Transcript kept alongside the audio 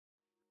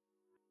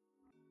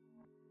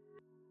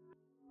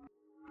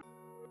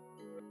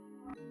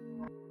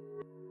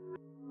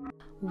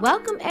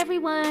Welcome,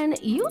 everyone.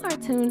 You are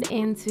tuned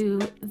into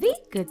the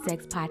Good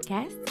Sex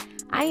Podcast.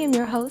 I am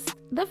your host,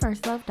 the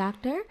First Love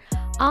Doctor,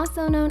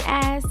 also known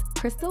as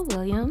Crystal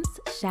Williams.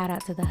 Shout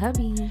out to the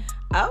hubby.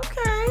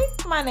 Okay,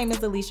 my name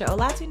is Alicia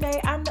Olatunde.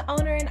 I'm the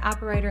owner and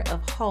operator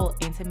of Whole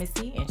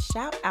Intimacy, and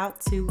shout out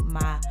to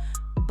my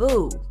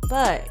boo.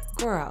 But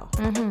girl,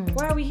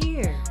 why are we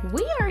here?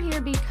 We are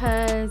here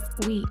because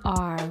we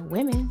are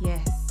women.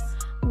 Yes.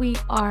 We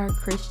are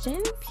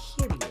Christians.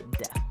 Period.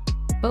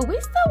 But we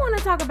still want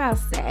to talk about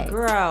sex.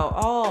 Girl,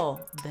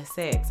 all the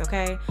sex,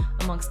 okay?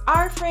 Amongst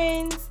our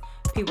friends,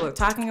 people are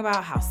talking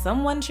about how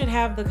someone should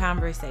have the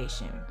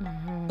conversation.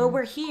 But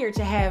we're here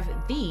to have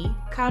the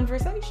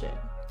conversation.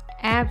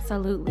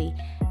 Absolutely.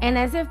 And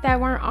as if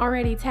that weren't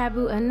already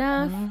taboo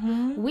enough,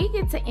 we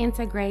get to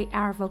integrate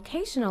our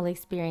vocational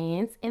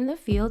experience in the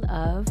field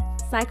of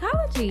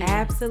psychology.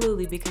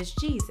 Absolutely, because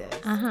Jesus,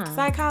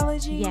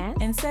 psychology Yes.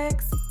 and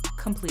sex,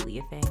 completely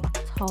a thing.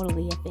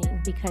 Totally a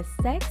thing, because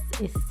sex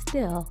is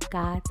still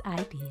God's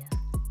idea.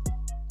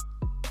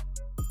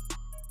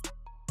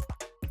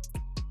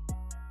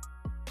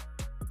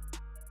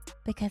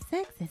 Because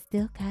sex is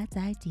still God's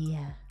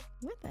idea.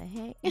 What the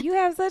heck? You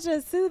have such a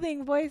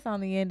soothing voice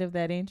on the end of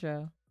that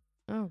intro.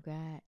 Oh,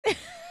 God.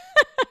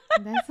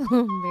 That's so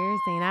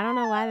embarrassing. I don't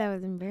know why that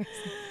was embarrassing.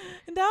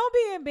 Don't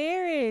be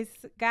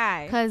embarrassed,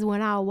 guys. Because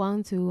when I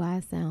want to, I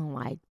sound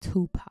like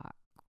Tupac.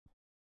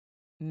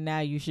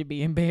 Now you should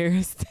be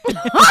embarrassed.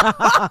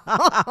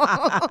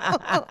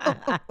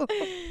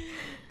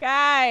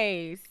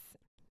 Guys,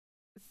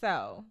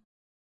 so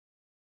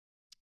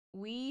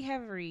we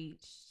have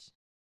reached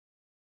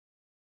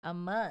a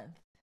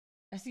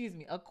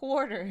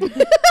quarter.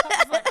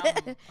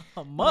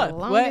 A month. The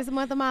longest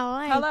month of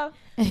my life. Hello.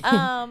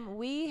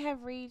 We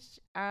have reached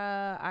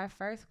our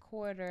first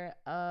quarter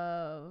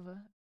of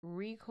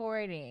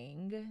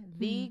recording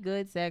the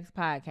Good Sex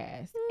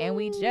Podcast, and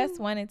we just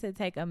wanted to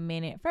take a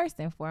minute, first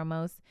and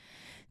foremost,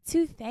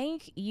 to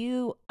thank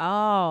you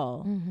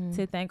all,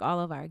 to thank all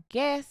of our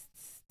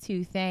guests,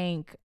 to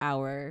thank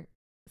our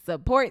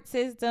support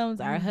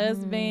systems, our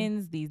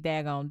husbands, these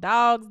daggone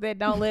dogs that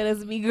don't let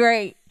us be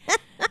great.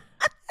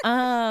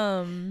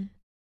 It's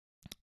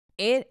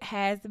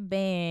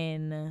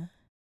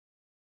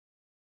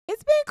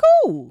been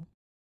cool.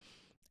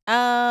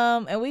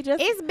 And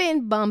It's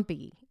been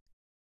bumpy.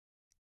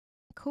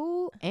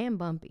 Cool and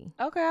bumpy.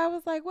 Okay, I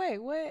was like, wait,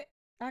 what?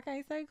 I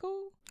can't say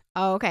cool?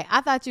 Oh, okay.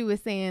 I thought you were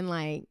saying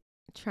like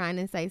trying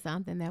to say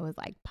something that was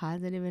like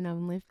positive and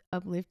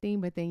uplifting,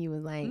 but then you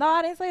was like, No,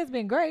 I didn't say it's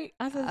been great.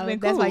 I said it's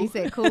been cool. That's why you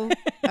said cool.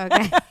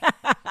 Okay.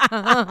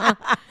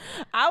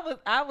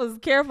 I was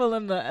careful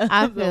in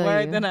the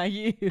word that I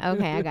used.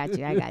 Okay, I got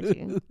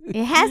you.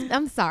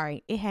 I'm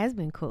sorry. It has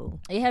been cool.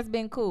 It has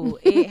been cool.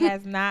 It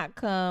has not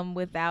come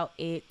without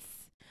its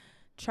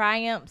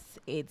triumphs,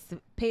 its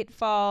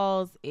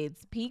pitfalls,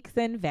 its peaks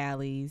and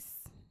valleys.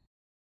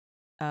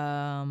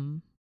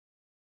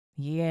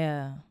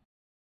 Yeah.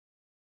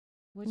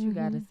 What you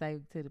got to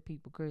say to the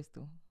people,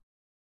 Crystal?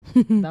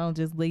 Don't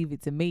just leave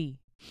it to me.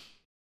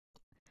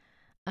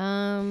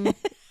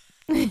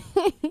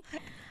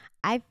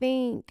 I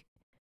think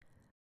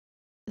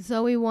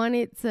so. We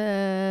wanted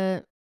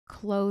to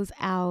close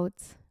out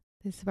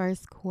this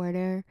first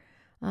quarter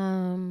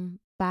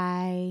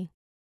by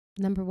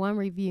number one,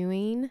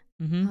 reviewing,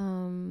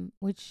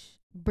 which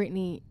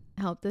Brittany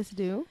helped us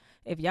do.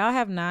 If y'all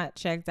have not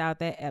checked out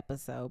that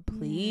episode,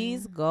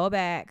 please go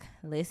back,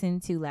 listen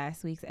to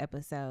last week's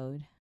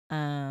episode.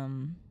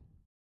 The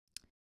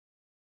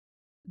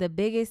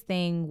biggest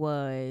thing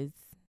was,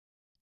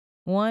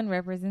 1,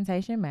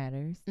 representation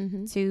matters.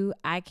 2,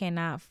 I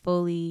cannot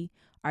fully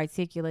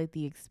articulate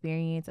the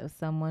experience of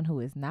someone who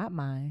is not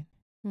mine.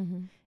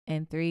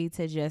 And 3,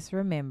 to just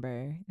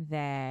remember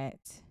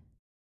that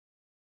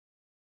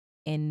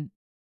in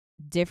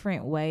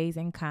different ways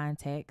and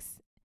contexts,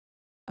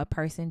 a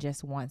person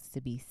just wants to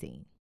be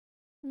seen.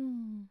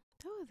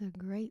 That was a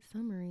great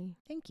summary.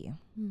 Thank you.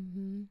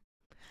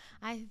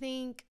 I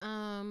think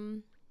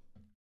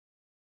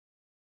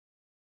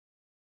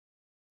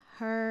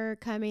her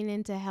coming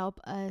in to help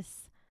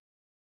us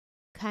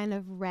kind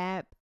of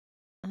wrap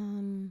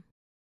the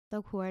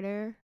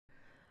quarter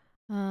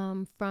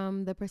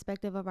from the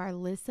perspective of our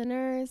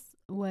listeners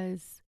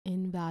was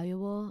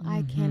invaluable.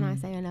 I cannot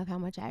say enough how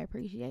much I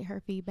appreciate her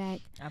feedback.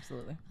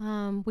 Absolutely.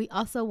 We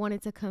also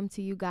wanted to come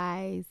to you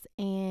guys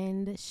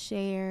and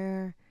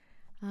share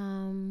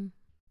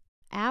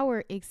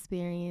our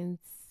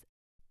experiences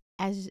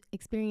as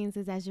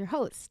your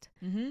host.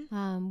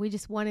 We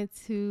just wanted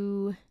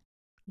to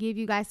give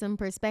you guys some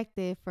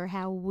perspective for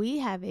how we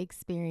have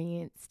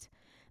experienced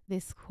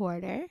this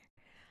quarter.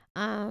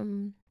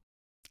 And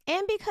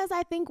because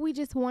I think we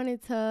just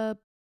wanted to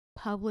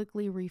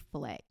publicly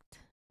reflect.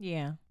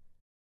 Yeah,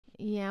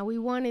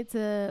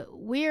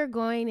 we're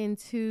going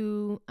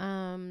into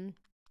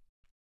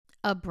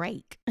a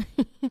break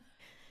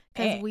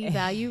because we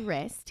value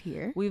rest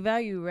here. We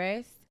value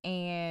rest,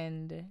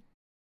 and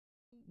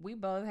we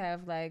both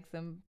have like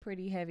some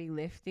pretty heavy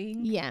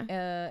lifting. Yeah.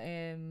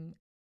 And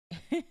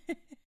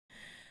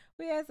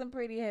We had some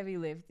pretty heavy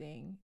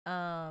lifting.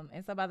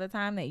 And so by the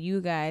time that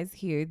you guys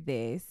hear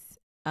this,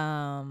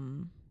 a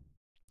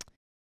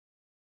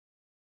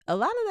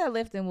lot of that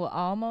lifting will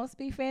almost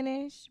be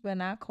finished, but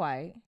not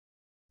quite.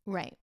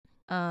 Right.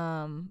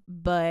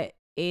 But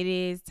it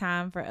is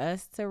time for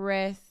us to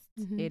rest.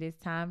 Mm-hmm. It is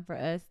time for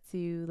us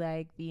to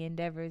the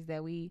endeavors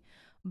that we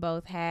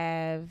both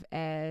have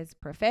as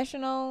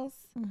professionals.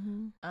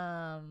 Mm-hmm.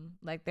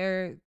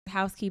 There are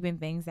housekeeping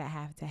things that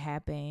have to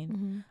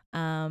happen.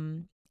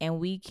 Mm-hmm. And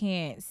we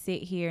can't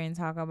sit here and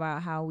talk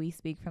about how we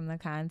speak from the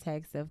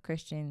context of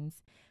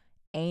Christians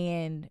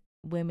and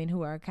women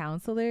who are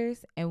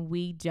counselors, and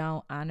we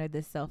don't honor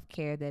the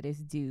self-care that is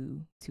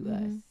due to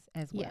us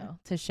as well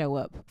to show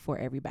up for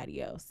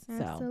everybody else.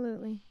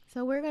 Absolutely.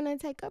 So we're going to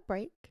take a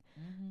break.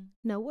 Mm-hmm.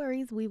 No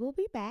worries. We will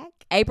be back.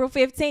 April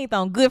 15th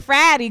on Good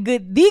Friday. The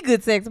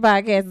Good Sex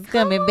Podcast is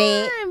coming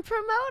back.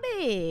 Promote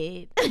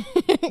it.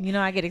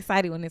 I get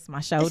excited when it's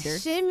my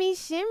shoulders. Shimmy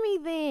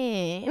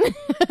then.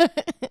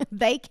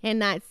 They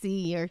cannot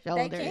see your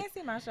shoulders. They can't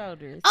see my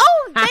shoulders.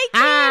 Oh, they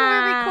can.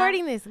 We're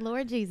recording this.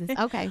 Lord Jesus.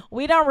 Okay.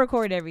 We don't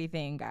record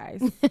everything,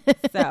 guys.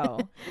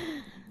 So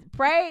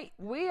pray.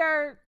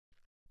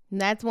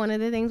 That's one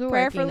of the things we're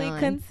working on. Prayerfully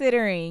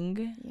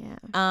considering.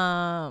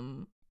 Yeah.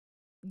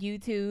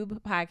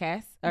 YouTube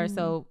podcast or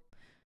so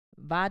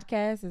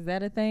vodcast, is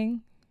that a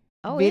thing?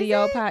 Oh,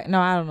 video no,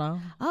 I don't know.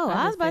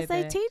 I was about to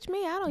say teach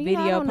me. I don't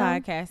video know.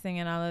 Podcasting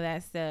and all of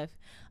that stuff,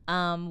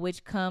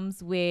 which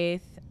comes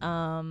with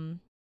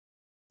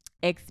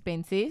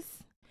expenses.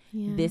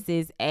 Yeah. This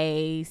is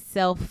a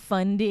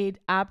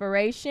self-funded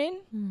operation.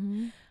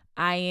 Mm-hmm.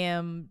 I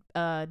am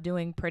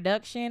doing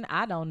production.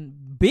 I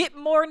don't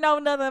know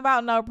nothing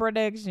about no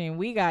production.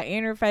 We got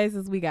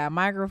interfaces, we got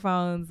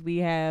microphones, we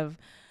have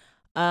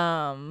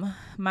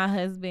my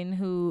husband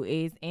who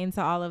is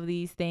into all of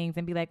these things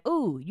and be like,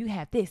 ooh, you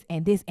have this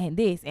and this and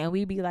this, and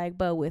we be like,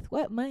 but with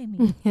what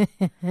money?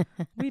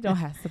 We don't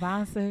have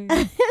sponsors.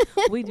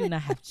 We do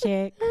not have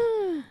check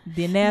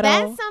dinero.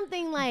 That's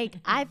something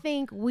I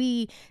think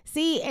we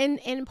see,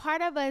 and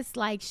part of us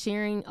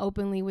sharing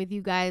openly with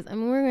you guys. I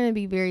mean, we're going to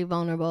be very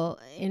vulnerable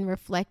in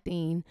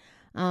reflecting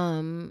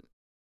on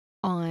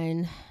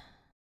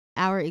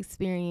our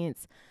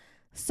experience.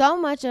 So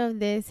much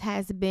of this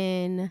has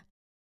been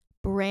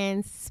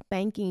brand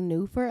spanking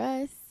new for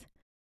us.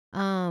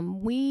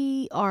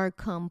 We are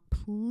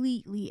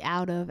completely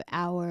out of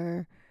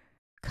our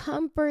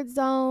comfort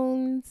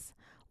zones.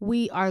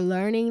 We are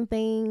learning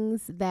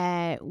things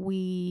that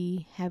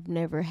we have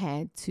never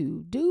had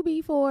to do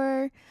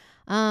before.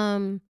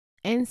 And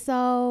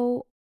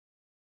so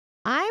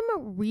I'm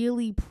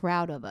really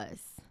proud of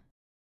us.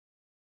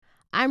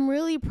 I'm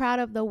really proud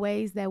of the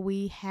ways that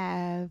we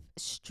have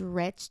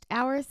stretched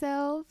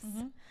ourselves.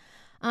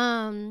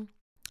 Mm-hmm.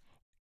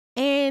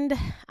 And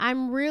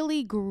I'm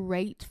really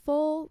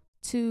grateful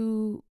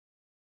to,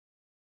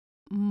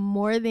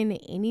 more than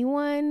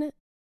anyone,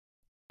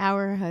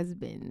 our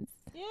husbands.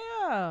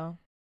 Yeah.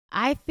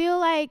 I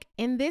feel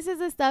and this is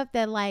the stuff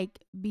that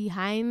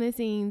behind the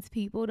scenes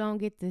people don't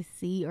get to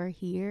see or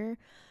hear,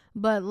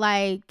 but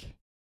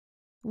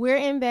we're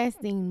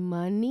investing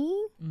money.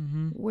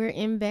 Mm-hmm. We're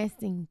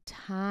investing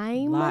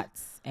time.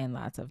 Lots and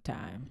lots of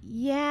time.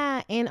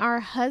 Yeah. And our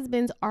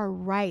husbands are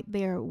right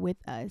there with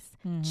us,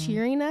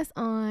 cheering us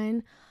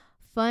on,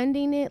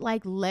 funding it.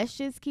 Let's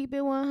just keep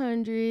it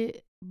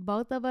 100.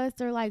 Both of us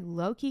are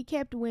low-key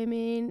kept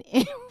women.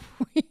 And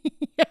we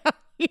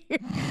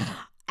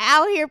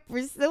out here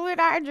pursuing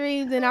our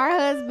dreams. And our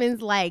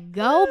husbands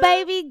go,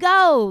 baby,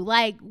 go.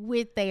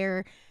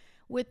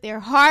 With their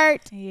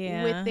heart,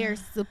 with their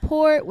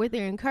support, with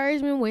their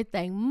encouragement, with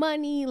their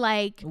money,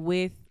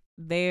 with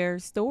their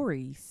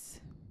stories.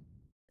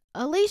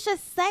 Alicia,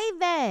 say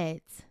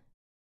that.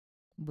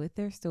 With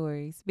their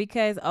stories.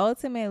 Because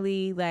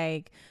ultimately,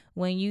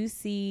 when you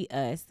see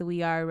us,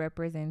 we are a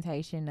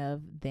representation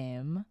of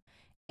them.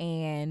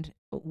 And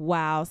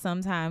while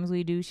sometimes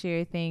we do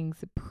share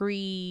things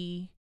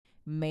pre-marriage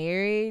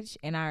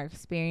and our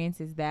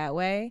experiences that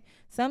way,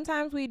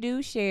 sometimes we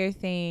do share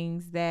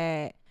things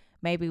that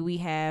maybe we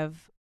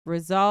have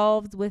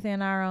resolved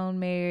within our own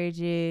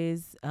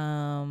marriages.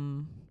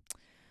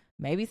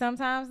 Maybe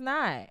sometimes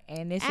not.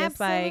 And it's just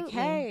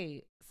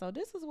hey, so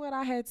this is what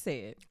I had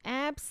said.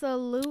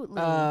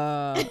 Absolutely.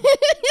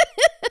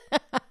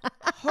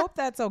 Hope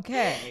that's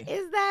okay.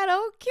 Is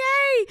that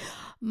okay?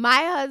 My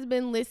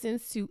husband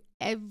listens to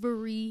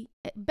every...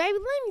 Baby,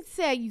 let me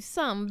tell you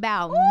something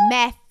about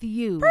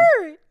Matthew.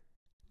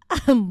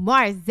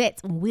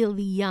 Marzette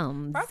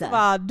Williams. First of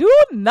all, do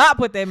not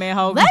put that man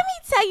home. Let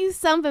me tell you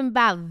something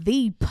about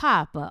the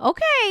Papa,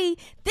 okay?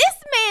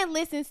 This man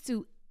listens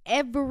to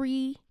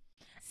every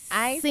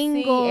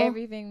single see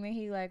everything that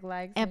he likes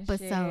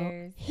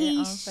episode.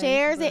 He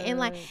shares it and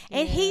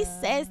and he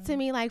says to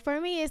me for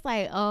me it's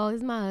oh,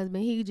 it's my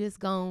husband. He just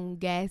gonna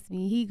gas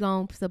me. He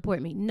gonna support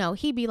me. No,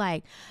 he be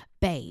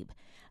babe,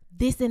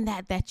 this and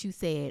that you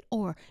said,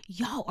 or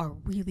y'all are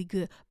really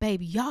good,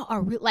 baby. Y'all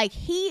are like,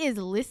 he is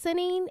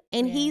listening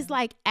and he's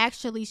like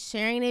actually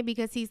sharing it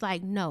because he's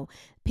like, no,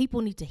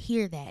 people need to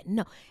hear that.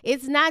 No,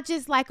 it's not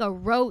just like a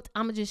rote,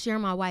 I'm gonna just share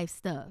my wife's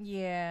stuff.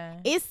 Yeah.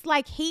 It's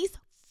like he's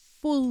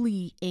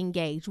fully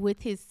engaged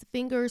with his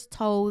fingers,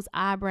 toes,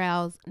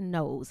 eyebrows,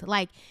 nose.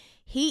 Like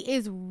he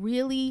is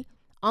really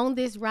on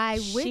this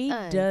ride with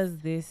us. She does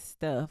this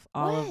stuff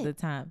all of the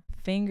time.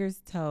 Fingers,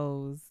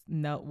 toes,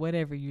 no,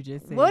 whatever you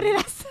just said. What did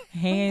I say?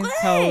 Hands,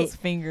 toes,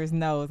 fingers,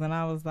 nose. And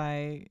I was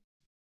like,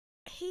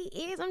 he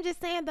is. I'm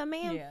just saying the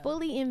man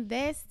fully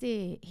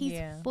invested. He's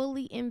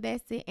fully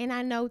invested. And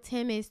I know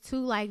Tim is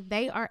too. Like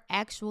they are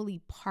actually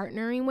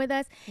partnering with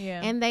us.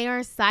 Yeah. And they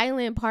are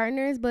silent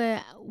partners.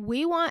 But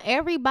we want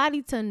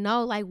everybody to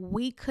know, like,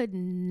 we could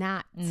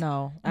not.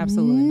 No,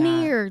 absolutely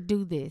not.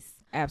 Do this.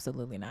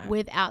 Absolutely not.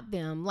 Without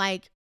them.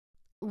 Like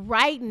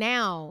right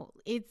now,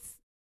 it's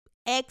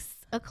X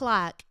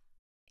o'clock.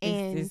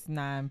 And it's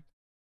 9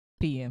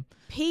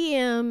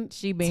 p.m.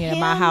 She been Tim, in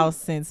my house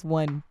since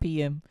 1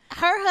 p.m.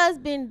 Her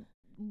husband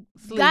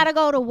gotta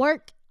go to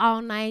work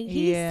all night.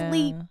 He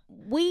sleep.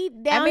 We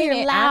down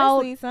here loud.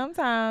 Honestly,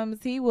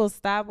 sometimes he will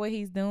stop what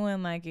he's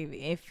doing. Like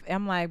if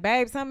I'm like,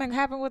 babe, something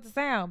happened with the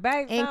sound,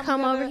 babe, and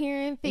come over here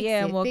and fix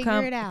it. Well,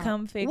 figure it out.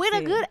 Come fix with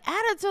it a good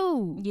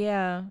attitude.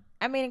 Yeah,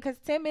 I mean, because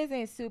Tim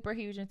isn't super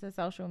huge into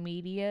social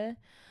media,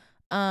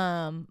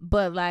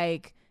 but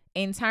like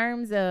in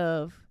terms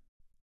of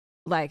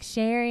like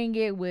sharing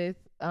it with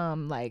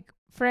like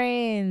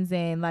friends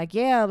and like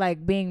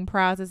like being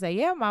proud to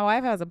say my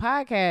wife has a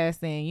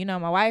podcast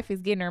and my wife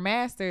is getting her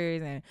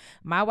master's and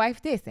my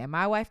wife this and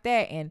my wife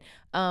that. And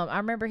I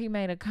remember he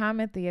made a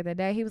comment the other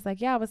day. He was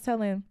like, I was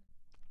telling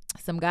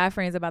some guy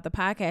friends about the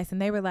podcast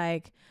and they were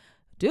like,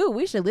 dude,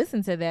 we should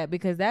listen to that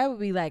because that would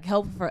be like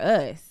helpful for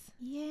us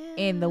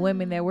and the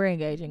women that we're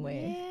engaging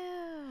with.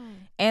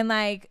 And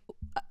like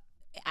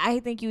I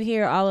think you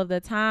hear all of the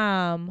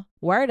time,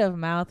 word of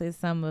mouth is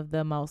some of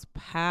the most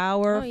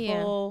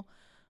powerful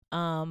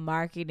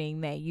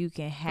marketing that you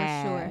can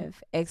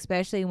have,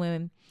 especially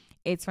when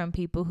it's from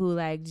people who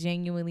like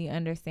genuinely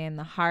understand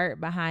the heart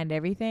behind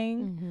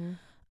everything.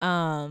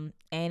 And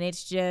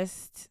it's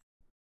just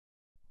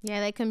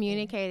they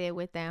communicated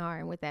with that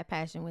heart and with that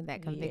passion, with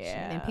that conviction,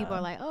 and people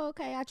are like, oh,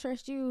 okay, I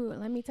trust you,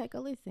 let me take a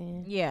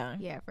listen.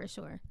 Yeah, for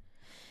sure.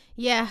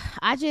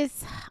 I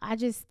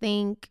just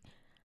think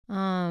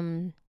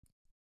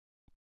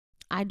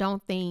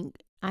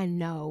I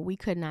know we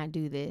could not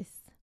do this.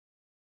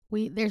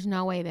 There's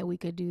no way that we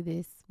could do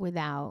this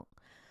without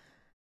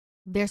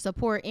their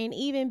support, and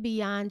even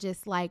beyond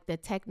just like the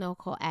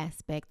technical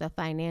aspect, the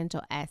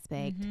financial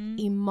aspect,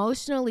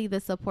 emotionally, the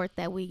support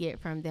that we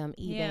get from them.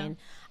 Even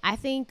I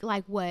think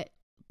like what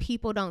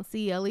people don't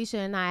see, Alicia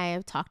and I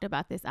have talked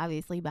about this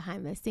obviously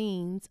behind the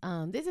scenes.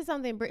 This is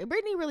something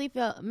Brittany really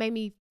made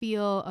me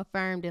feel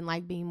affirmed in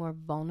like being more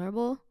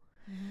vulnerable.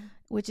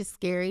 Which is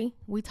scary.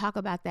 We talk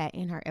about that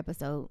in her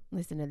episode.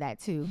 Listen to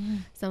that too.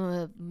 Some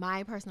of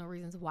my personal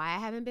reasons why I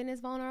haven't been as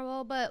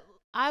vulnerable, but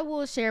I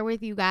will share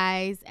with you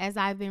guys as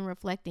I've been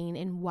reflecting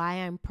and why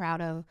I'm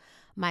proud of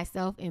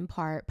myself in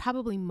part,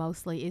 probably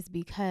mostly is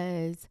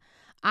because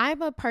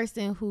I'm a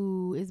person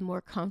who is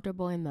more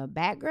comfortable in the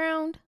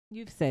background.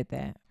 You've said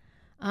that.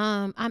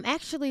 I'm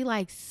actually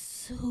like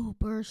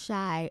super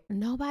shy.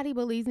 Nobody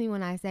believes me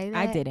when I say that.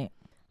 I didn't.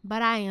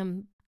 But I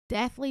am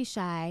deathly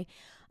shy.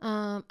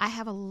 I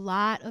have a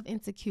lot of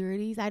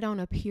insecurities. I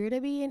don't appear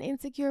to be an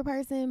insecure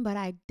person, but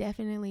I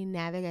definitely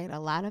navigate a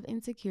lot of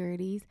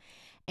insecurities.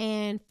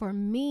 And for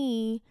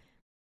me,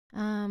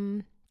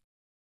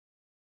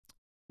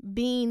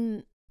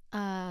 being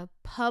a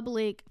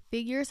public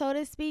figure, so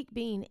to speak,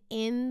 being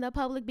in the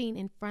public, being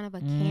in front of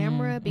a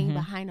camera, being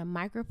behind a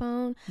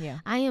microphone,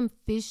 I am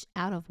fish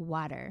out of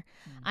water.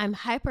 I'm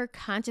hyper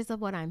conscious of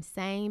what I'm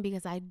saying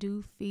because I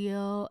do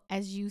feel,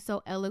 as you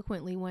so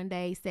eloquently one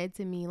day said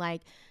to me,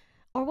 like,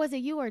 or was it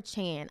you or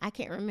Chan? I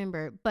can't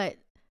remember, but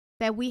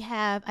that we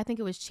have, I think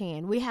it was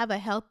Chan, we have a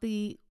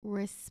healthy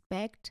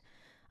respect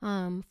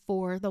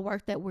for the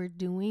work that we're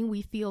doing.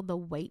 We feel the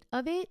weight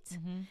of it.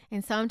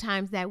 And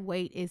sometimes that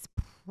weight is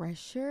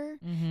pressure.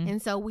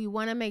 And so we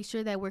want to make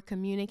sure that we're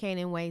communicating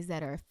in ways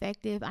that are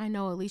effective. I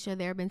know, Alicia,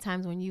 there have been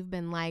times when you've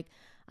been like,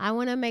 I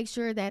want to make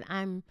sure that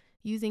I'm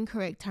using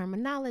correct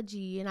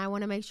terminology. And I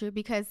want to make sure,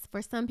 because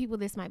for some people,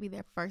 this might be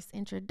their first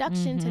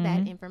introduction to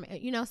that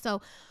information,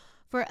 so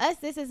for us,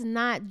 this is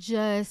not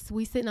just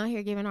we sitting out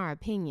here giving our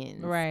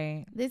opinions.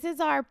 Right. This is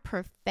our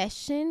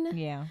profession.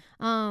 Yeah.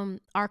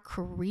 Our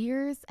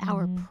careers,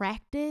 our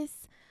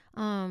practice,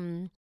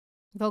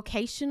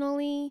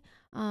 vocationally,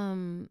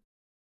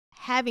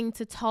 having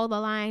to toe the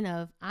line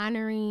of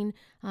honoring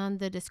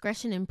the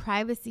discretion and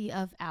privacy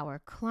of our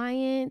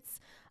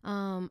clients.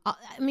 I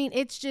mean,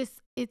 it's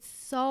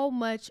so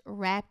much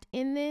wrapped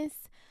in this,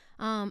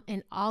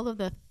 and all of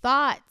the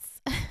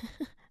thoughts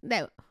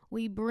that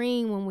we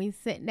bring when we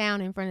sit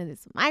down in front of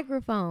this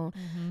microphone.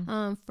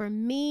 For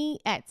me,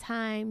 at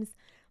times,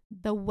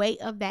 the weight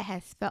of that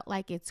has felt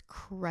like it's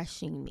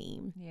crushing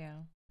me. Yeah.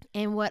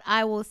 And what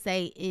I will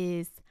say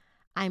is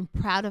I'm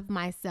proud of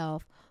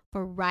myself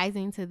for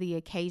rising to the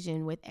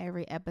occasion with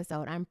every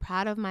episode. I'm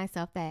proud of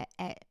myself that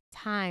at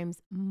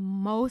times,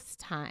 most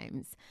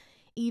times,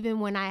 even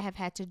when I have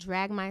had to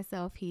drag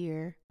myself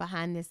here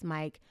behind this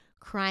mic,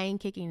 crying,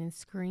 kicking, and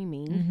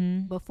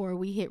screaming before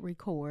we hit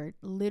record,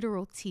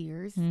 literal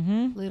tears,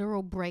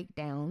 literal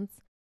breakdowns.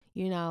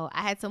 You know,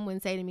 I had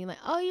someone say to me like,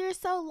 "Oh, you're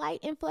so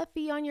light and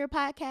fluffy on your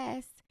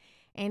podcast."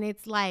 And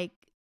it's like,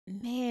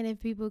 man, if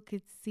people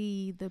could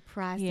see the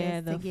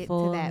process to get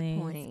to that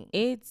point.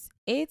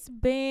 It's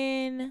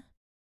been,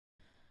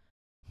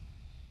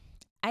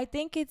 I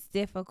think it's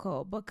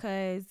difficult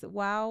because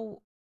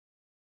while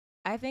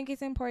I think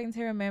it's important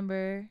to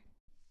remember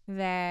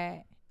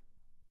that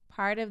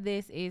part of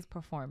this is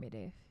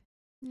performative.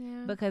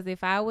 Yeah. Because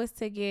if I was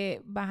to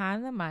get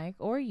behind the mic,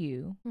 or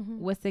you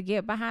was to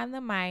get behind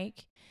the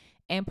mic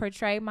and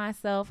portray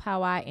myself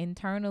how I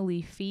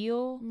internally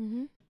feel,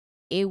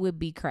 it would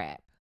be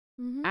crap.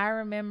 I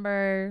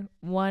remember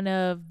one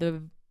of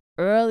the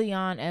early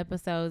on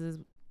episodes,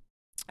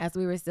 as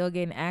we were still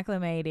getting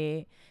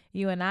acclimated,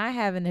 you and I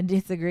having a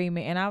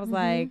disagreement, and I was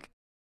like,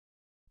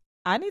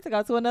 I need to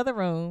go to another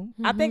room.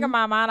 I think in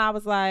my mind I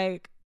was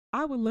like,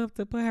 I would love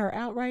to put her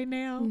out right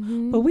now,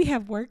 but we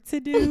have work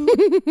to do.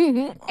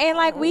 And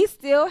like, we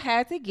still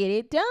had to get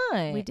it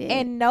done. We did.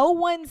 And no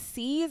one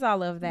sees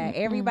all of that.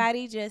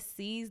 Everybody just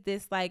sees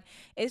this, like,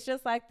 it's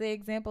just like the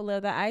example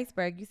of the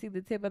iceberg. You see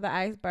the tip of the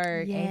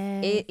iceberg,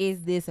 and it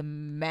is this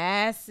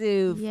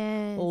massive,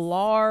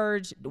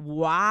 large,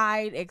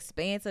 wide,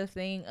 expansive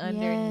thing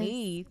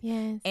underneath.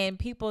 And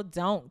people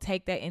don't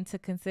take that into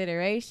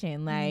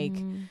consideration. Like,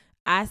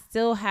 I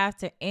still have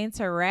to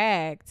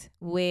interact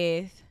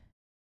with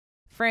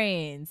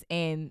friends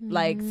and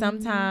like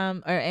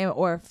sometimes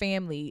or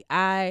family.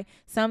 I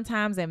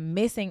sometimes am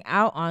missing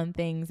out on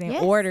things in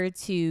order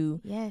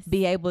to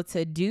be able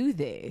to do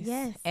this.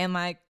 And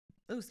like,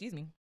 oh, excuse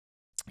me,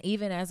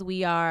 even as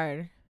we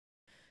are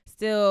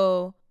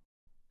still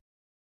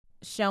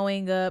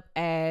showing up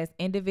as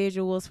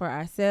individuals for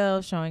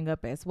ourselves, showing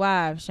up as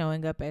wives,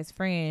 showing up as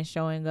friends,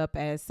 showing up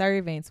as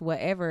servants,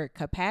 whatever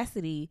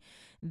capacity,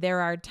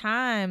 there are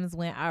times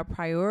when our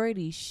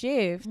priorities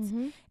shift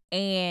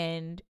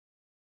and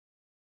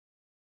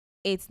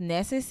it's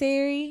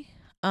necessary,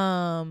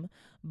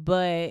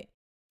 but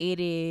it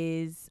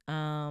is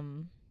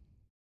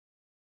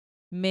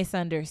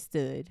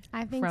misunderstood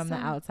from the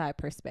outside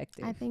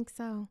perspective. I think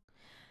so.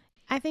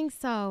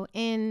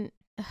 And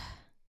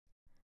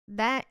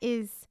that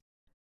is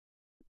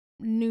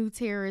new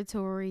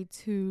territory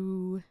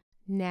to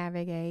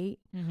navigate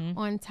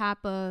on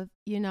top of,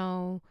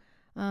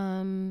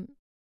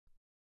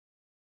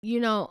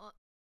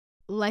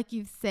 like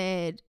you've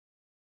said,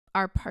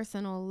 our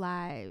personal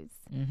lives.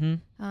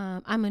 I'm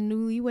a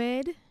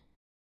newlywed.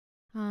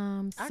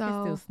 I can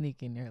still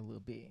sneak in there a little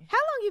bit. How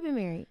long you been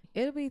married?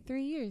 It'll be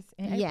 3 years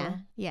in April.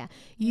 Yeah.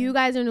 You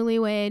guys are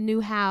newlywed,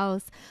 new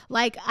house.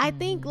 Like, I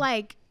think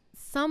like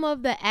some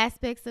of the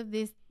aspects of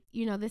this,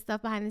 this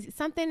stuff behind this,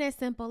 something as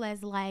simple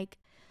as like,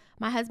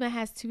 my husband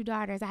has 2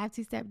 daughters. I have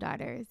 2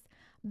 stepdaughters.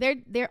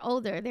 They're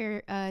older.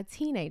 They're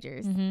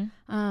teenagers.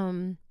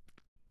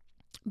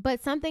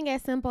 But something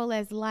as simple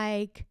as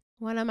like,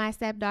 one of my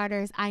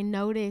stepdaughters, I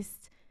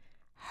noticed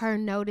her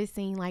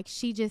noticing, like,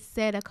 she just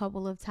said a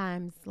couple of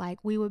times,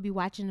 like, we would be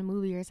watching a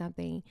movie or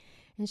something,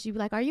 and she'd be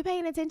like, "Are you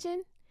paying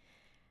attention?"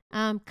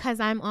 'Cause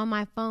I'm on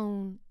my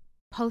phone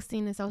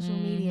posting to social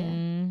media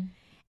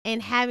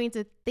and having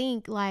to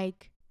think,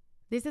 like,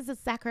 this is a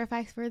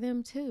sacrifice for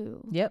them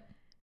too.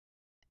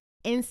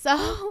 And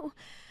so,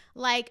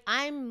 like,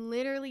 I'm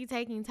literally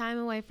taking time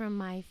away from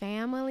my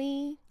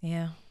family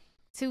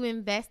to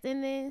invest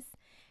in this.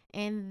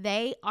 And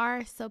they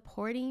are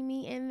supporting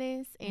me in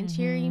this and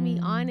cheering me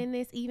on in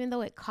this, even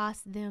though it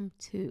costs them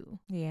too.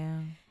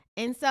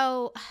 And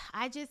so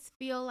I just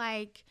feel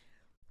like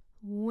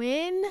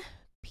when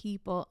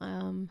people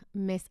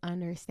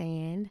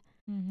misunderstand,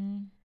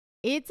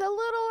 it's a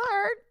little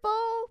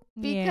hurtful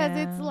because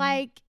it's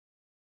like,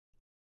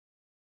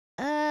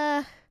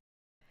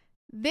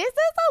 this is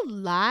a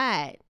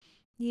lot.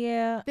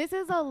 This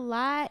is a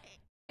lot.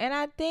 And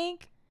I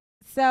think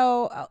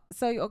So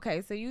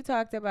you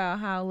talked about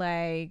how,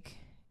 like,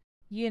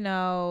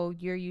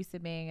 you're used to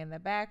being in the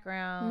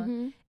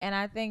background. And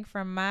I think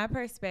from my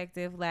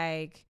perspective,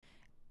 like,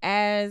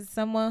 as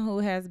someone who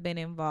has been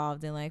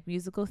involved in like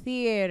musical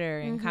theater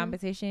and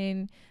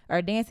competition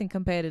or dancing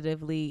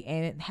competitively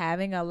and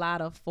having a lot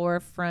of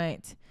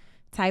forefront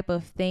type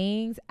of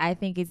things, I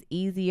think it's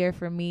easier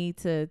for me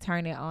to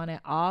turn it on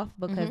and off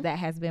because that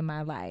has been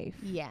my life.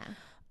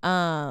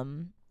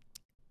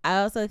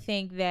 I also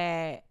think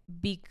that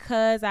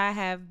because I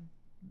have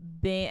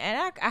been,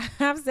 and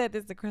I've said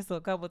this to Crystal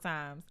a couple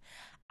times,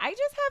 I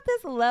just have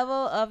this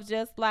level of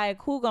just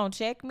like, who gonna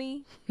check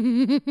me?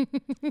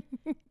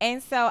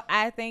 And so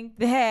I think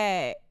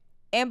that,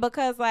 and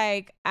because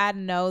like, I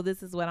know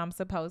this is what I'm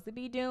supposed to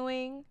be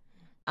doing,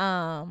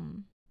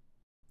 and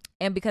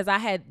because I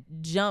had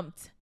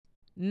jumped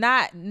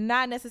not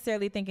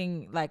necessarily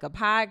thinking like a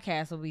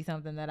podcast would be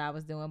something that I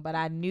was doing, but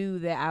I knew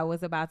that I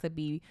was about to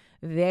be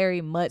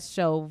very much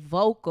so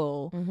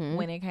vocal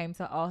when it came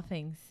to all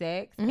things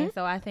sex. And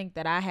so I think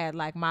that I had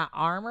like my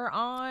armor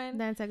on.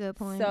 That's a good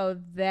point. So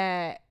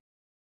that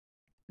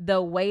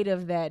the weight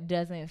of that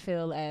doesn't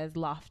feel as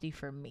lofty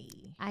for me.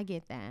 I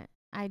get that.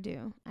 I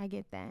do. I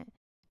get that.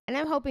 And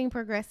I'm hoping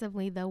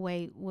progressively the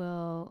weight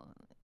will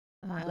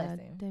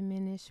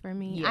diminish for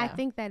me. Yeah. I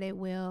think that it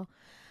will.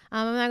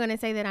 I'm not going to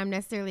say that I'm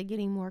necessarily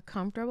getting more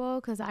comfortable,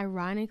 because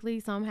ironically,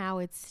 somehow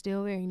it's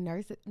still very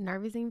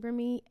nervousing for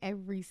me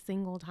every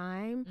single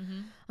time.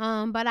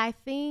 But I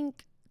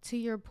think, to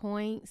your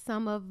point,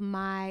 some of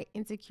my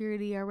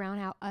insecurity around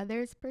how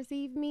others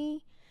perceive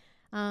me,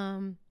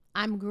 I'm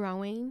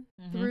growing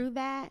through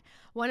that.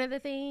 One of the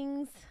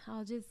things,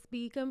 I'll just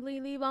be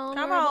completely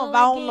vulnerable. Come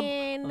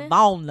on,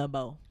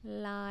 vulnerable.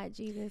 Lord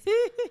Jesus.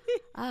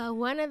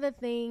 One of the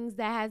things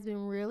that has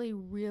been really,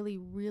 really,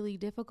 really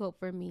difficult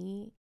for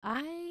me,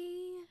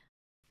 I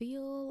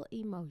feel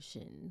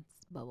emotions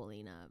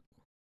bubbling up,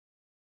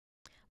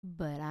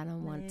 but I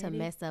don't want to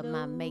mess up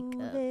my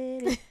makeup. Let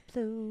it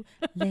flow,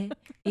 let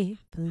it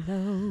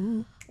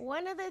flow.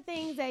 One of the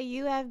things that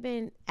you have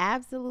been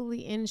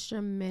absolutely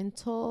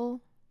instrumental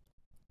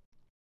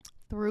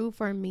through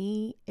for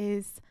me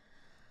is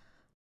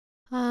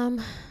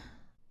some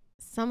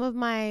of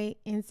my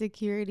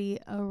insecurity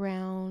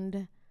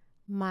around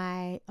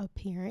my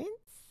appearance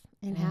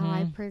and how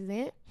I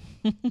present.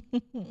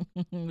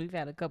 We've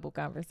had a couple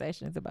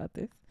conversations about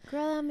this.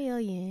 Girl, a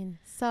million.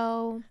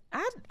 So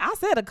I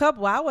said a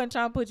couple. I wasn't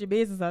trying to put your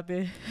business out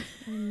there.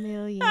 A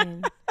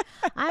million.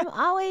 I'm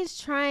always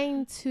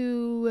trying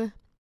to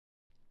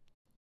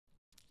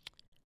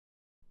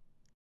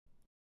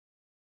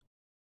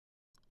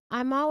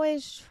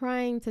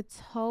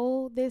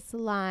toe this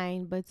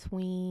line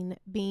between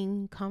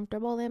being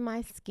comfortable in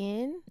my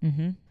skin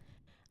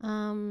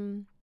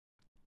and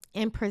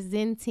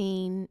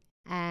presenting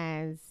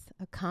as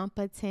a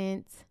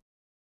competent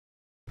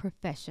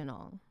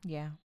professional.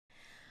 Yeah.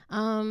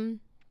 And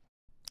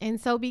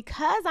so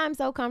because I'm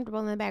so comfortable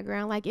in the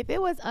background, like if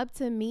it was up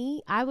to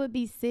me, I would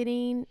be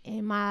sitting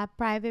in my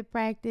private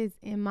practice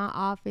in my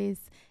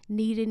office,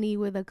 knee to knee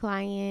with a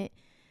client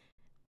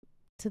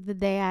to the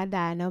day I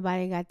die.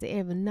 Nobody got to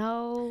ever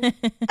know.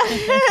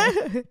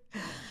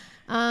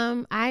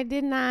 I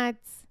did not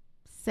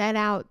set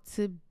out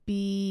to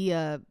be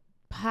a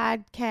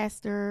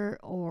podcaster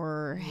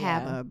or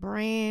have a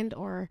brand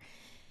or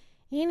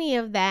any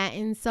of that.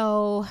 And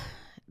so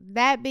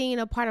that being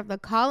a part of the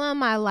call on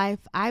my life,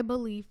 I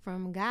believe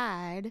from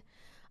God,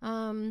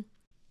 I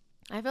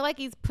feel like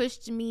he's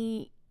pushed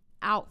me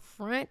out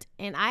front,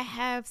 and I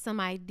have some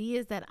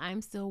ideas that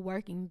I'm still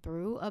working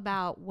through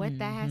about what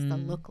that has to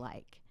look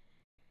like.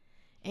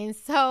 And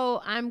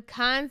so I'm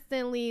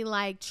constantly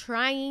like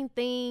trying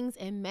things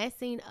and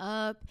messing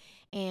up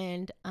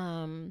and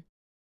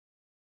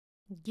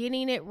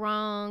getting it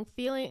wrong,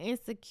 feeling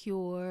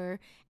insecure.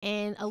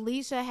 And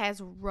Alicia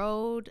has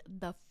rode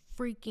the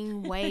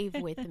freaking wave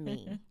with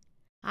me.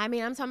 I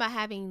mean, I'm talking about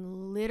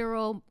having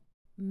literal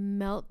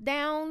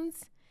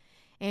meltdowns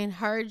and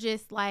her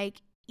just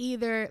like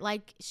either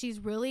like she's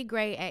really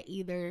great at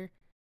either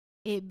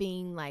it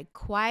being like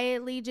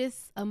quietly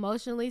just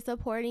emotionally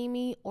supporting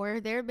me, or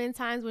there have been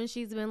times when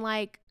she's been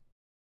like,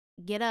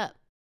 get up,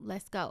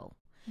 let's go.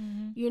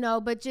 You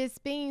know, but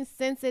just being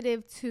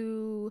sensitive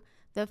to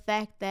the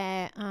fact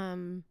that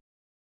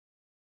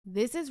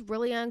this is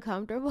really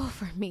uncomfortable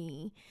for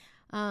me.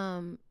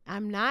 I'm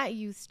not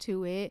used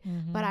to it,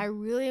 but I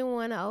really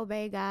want to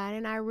obey God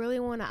and I really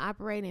want to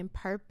operate in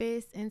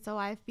purpose. And so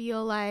I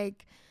feel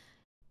like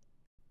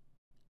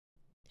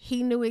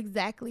he knew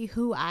exactly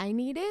who I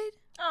needed.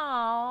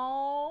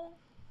 Oh.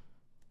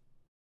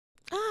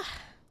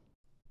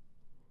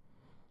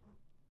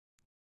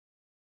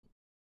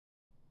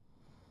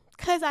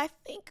 Because I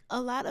think a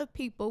lot of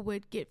people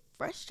would get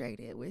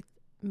frustrated with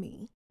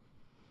me.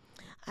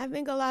 I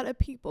think a lot of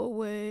people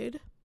would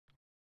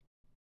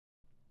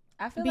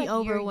be like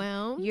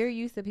overwhelmed. You're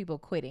used to people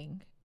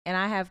quitting. And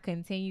I have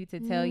continued to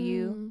tell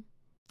you,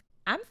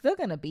 I'm still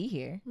going to be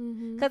here.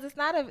 Because it's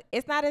not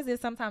as if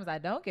sometimes I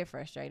don't get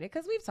frustrated,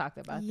 because we've talked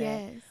about that.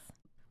 Yes.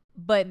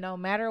 But no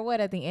matter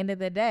what, at the end of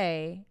the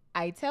day,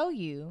 I tell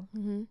you,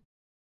 and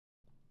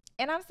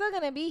I'm still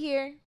going to be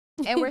here,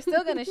 and we're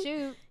still going to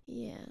shoot.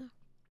 Yeah.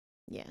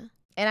 Yeah.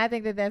 And I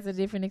think that that's a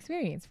different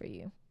experience for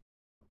you.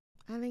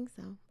 I think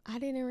so. I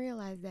didn't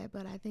realize that,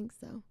 but I think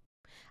so.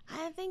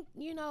 I think,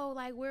 you know,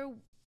 like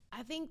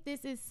I think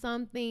this is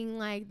something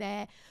like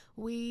that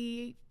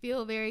we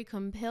feel very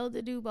compelled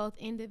to do both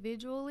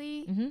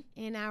individually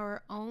in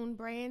our own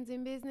brands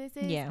and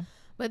businesses. Yeah.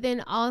 But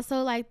then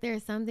also like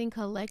there's something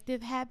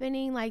collective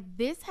happening. Like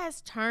this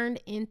has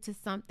turned into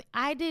something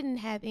I didn't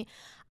have.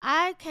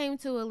 I came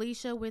to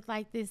Alicia with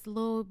like this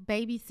little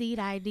baby seed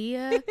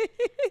idea.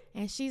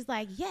 And she's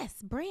like, yes,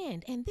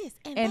 brand and this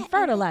and that. And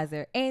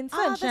fertilizer and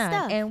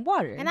sunshine and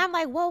water. And I'm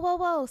like,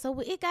 whoa. So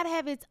it got to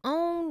have its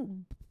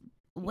own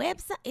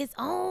website, its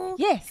own.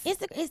 Yes.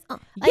 It's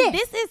like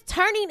this is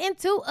turning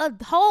into a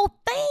whole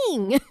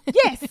thing.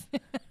 Yes.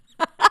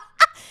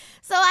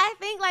 So I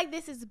think like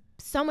this is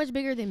so much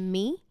bigger than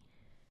me.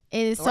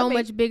 It is so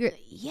much bigger.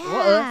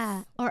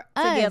 Yeah. Or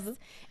us. Together.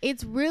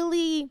 It's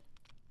really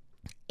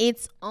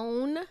its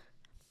own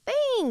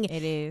thing.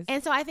 It is.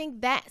 And so I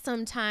think that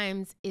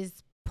sometimes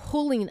is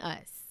pulling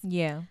us.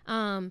 Yeah.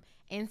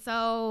 And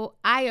so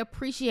I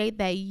appreciate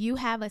that you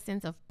have a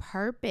sense of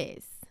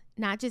purpose,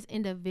 not just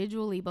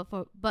individually, but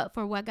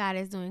for what God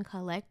is doing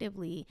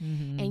collectively.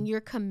 Mm-hmm. And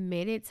you're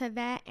committed to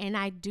that. And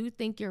I do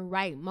think you're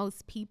right.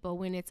 Most people,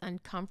 when it's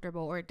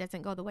uncomfortable or it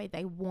doesn't go the way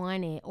they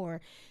want it, or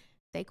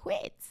they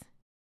quit.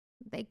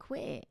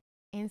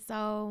 And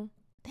so,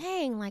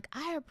 dang, like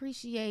I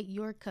appreciate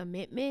your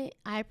commitment.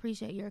 I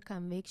appreciate your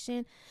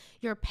conviction,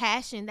 your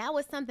passion. That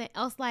was something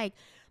else. Like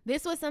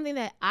this was something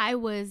that I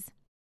was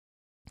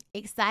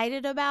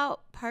excited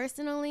about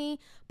personally,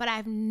 but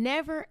I've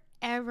never,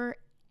 ever,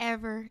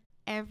 ooh,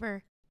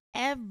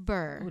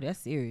 that's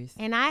serious.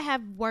 And I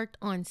have worked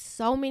on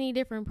so many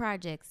different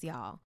projects,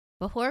 y'all,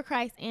 before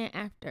Christ and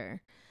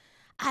after.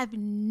 I've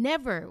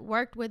never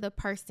worked with a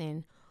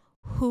person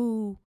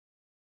who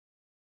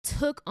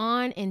took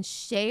on and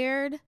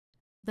shared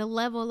the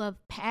level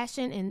of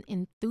passion and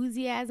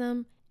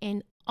enthusiasm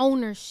and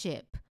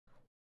ownership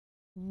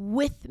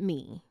with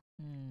me.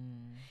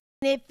 And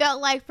it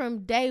felt like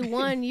from day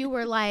one, you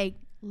were like,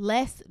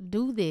 let's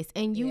do this.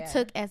 And you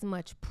took as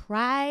much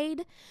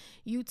pride.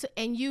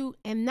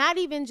 And not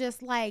even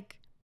just like,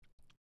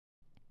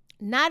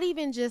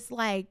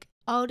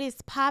 oh, this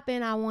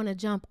popping, I want to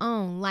jump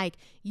on. Like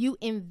you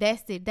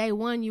invested day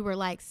one. You were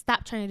like,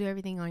 stop trying to do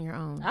everything on your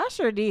own. I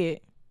sure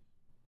did.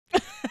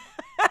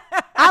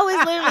 I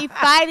was literally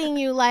fighting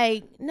you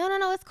like, no,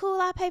 it's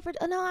cool. I'll pay for it.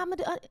 No, I'm going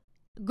to do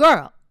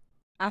girl.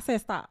 I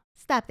said stop.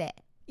 Stop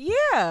that.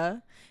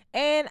 Yeah.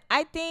 And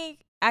I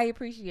think I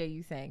appreciate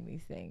you saying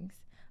these things.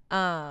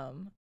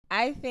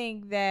 I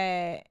think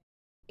that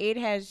it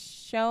has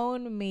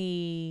shown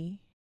me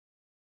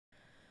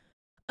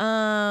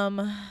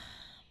I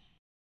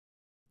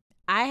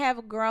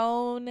have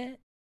grown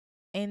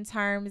in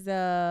terms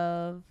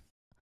of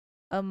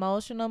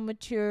emotional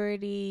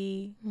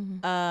maturity.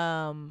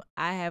 Mm-hmm.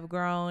 I have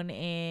grown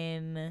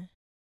in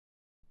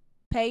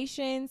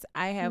patience.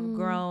 I have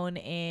grown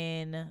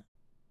in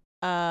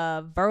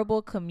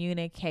verbal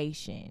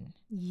communication.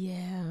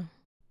 Yeah.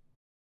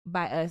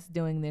 By us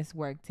doing this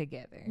work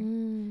together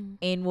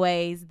in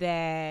ways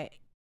that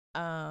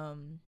have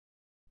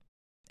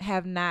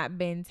not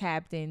been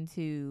tapped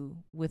into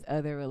with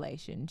other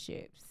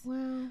relationships.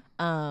 Wow.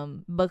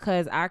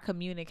 Because our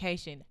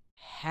communication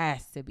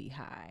has to be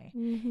high.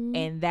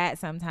 And that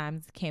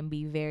sometimes can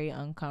be very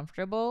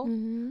uncomfortable.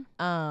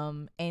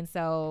 And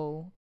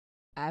so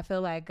I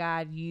feel like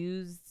God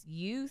used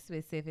you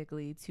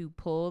specifically to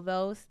pull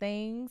those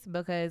things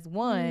because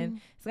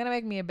one, it's going to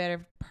make me a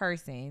better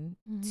person.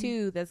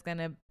 Two, that's going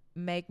to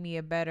make me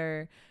a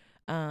better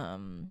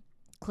clinician.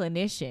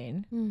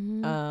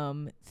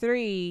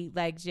 Three,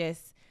 like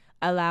just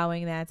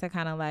allowing that to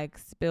kind of like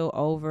spill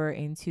over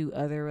into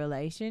other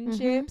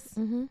relationships.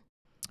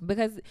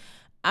 Because,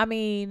 I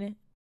mean,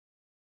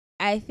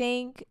 I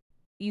think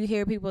you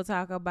hear people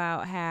talk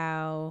about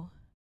how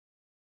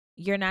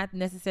you're not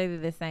necessarily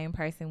the same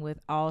person with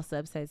all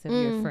subsets of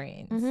your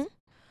friends.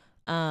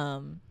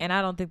 And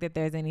I don't think that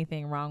there's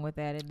anything wrong with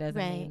that. It doesn't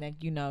mean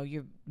that,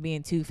 you're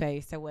being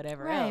two-faced or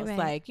whatever else.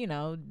 Like,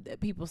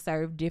 people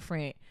serve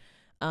different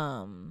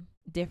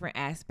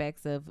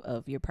aspects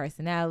of your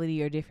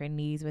personality or different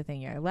needs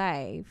within your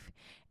life.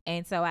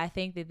 And so I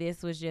think that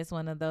this was just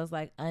one of those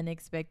like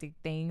unexpected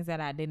things that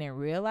I didn't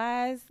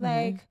realize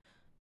like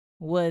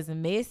was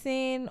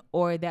missing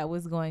or that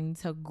was going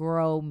to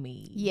grow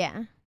me.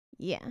 Yeah.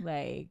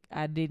 Like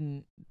I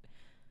didn't.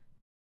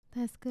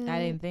 That's good. I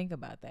didn't think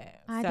about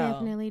that. I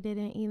definitely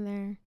didn't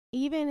either.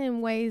 Even in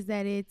ways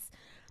that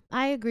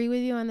I agree with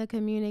you on the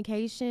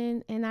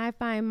communication, and I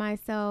find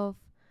myself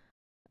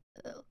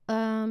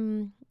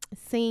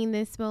seeing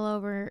this spill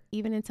over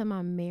even into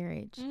my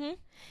marriage.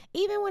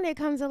 Even when it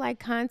comes to like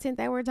content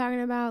that we're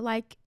talking about,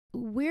 like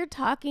we're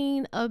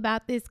talking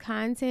about this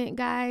content,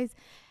 guys,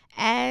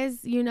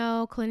 as,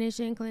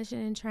 clinician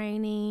in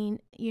training,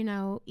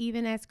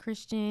 even as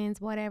Christians,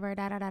 whatever,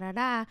 But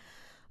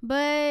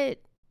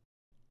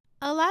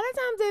a lot of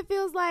times it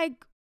feels like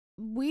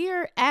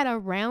we're at a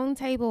round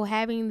table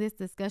having this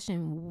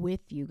discussion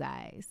with you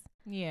guys.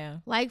 Yeah.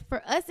 Like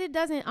for us, it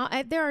doesn't,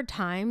 there are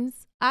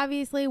times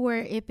obviously where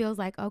it feels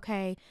like,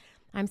 okay,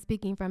 I'm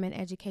speaking from an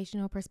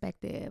educational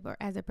perspective or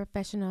as a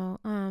professional.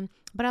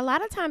 But a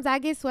lot of times I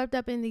get swept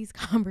up in these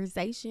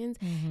conversations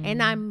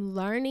and I'm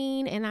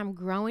learning and I'm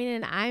growing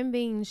and I'm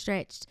being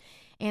stretched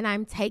and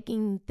I'm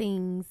taking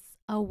things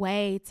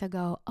away to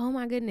go, oh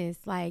my goodness,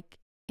 like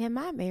in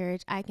my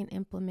marriage, I can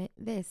implement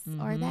this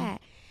or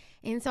that.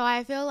 And so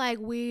I feel like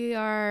we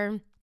are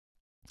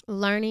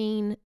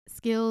learning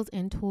skills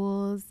and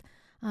tools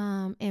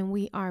and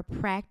we are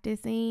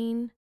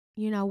practicing.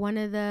 One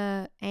of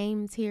the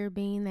aims here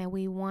being that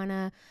we want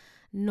to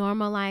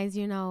normalize,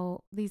 you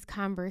know, these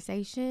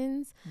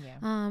conversations. Yeah.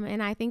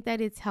 And I think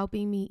that it's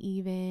helping me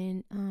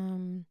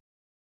even,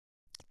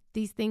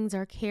 these things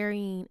are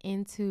carrying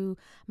into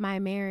my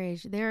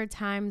marriage. There are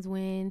times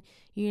when,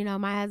 you know,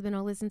 my husband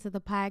will listen to the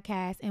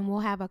podcast and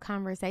we'll have a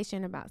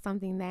conversation about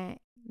something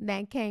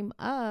that came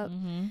up.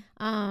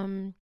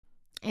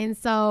 And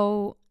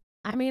so,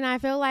 I mean, I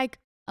feel like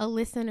a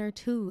listener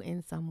too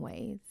in some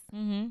ways.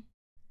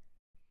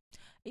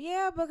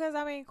 Yeah, because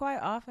I mean, quite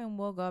often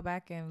we'll go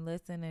back and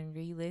listen and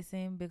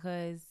re-listen,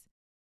 because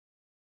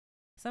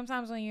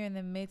sometimes when you're in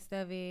the midst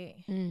of it,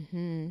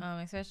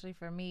 especially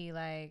for me,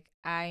 like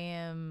I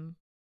am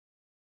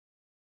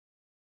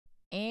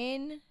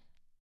in,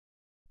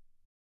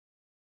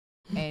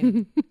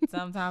 and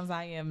sometimes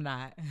I am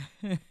not.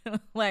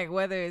 Like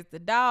whether it's the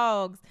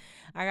dogs,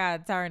 I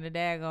gotta turn the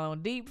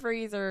daggone deep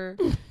freezer,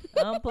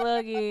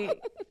 unplug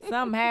it,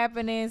 something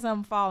happening,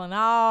 something falling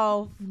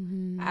off.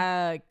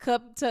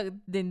 Cup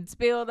then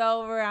spilled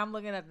over. I'm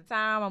looking at the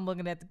time. I'm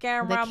looking at the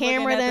camera. The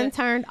camera then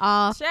turned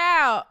off.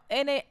 Child,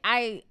 and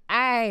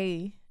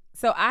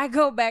so I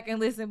go back and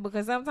listen,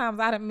 because sometimes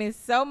I done miss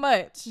so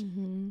much.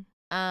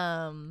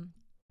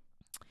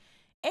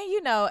 And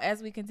you know,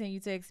 as we continue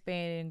to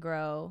expand and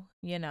grow,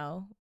 you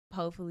know,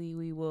 hopefully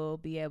we will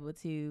be able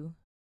to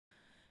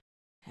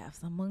have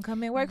someone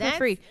come and work for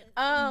free.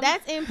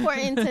 That's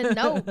important to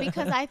note,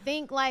 because I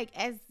think, like,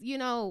 as you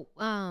know,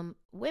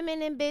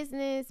 women in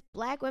business,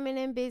 Black women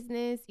in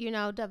business, you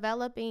know,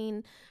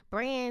 developing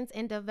brands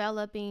and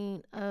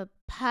developing a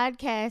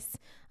podcast,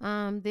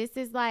 this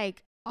is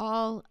like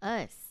all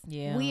us.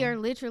 Yeah, we are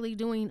literally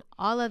doing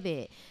all of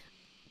it.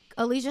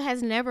 Alicia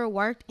has never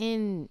worked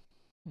in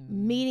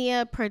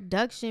media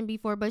production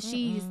before, but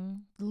she's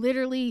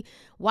literally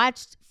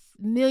watched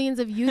millions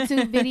of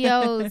YouTube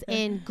videos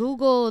and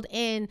Googled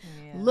and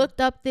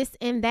looked up this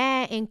and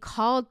that and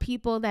called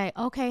people that,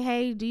 okay,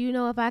 hey, do you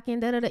know if I can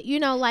da-da-da? You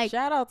know, like,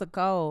 shout out to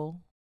Cole.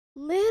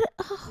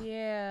 Oh.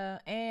 Yeah,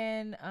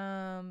 and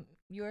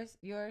your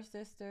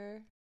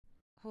sister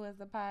who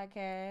has a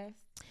podcast.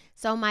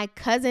 So my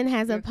cousin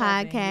has a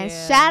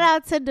podcast. Shout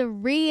out to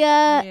Daria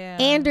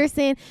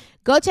Anderson.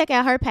 Go check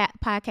out her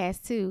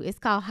podcast too. It's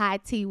called High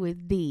Tea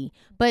with D.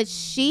 But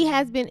she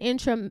has been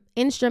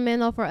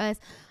instrumental for us.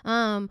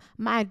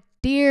 My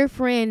dear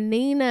friend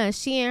Nina,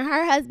 she and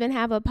her husband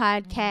have a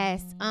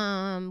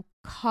podcast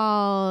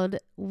called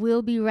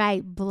We'll Be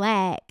Right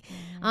Black.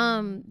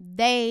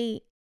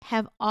 They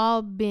have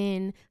all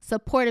been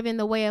supportive in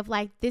the way of,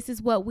 like, this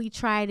is what we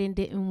tried and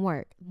didn't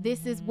work.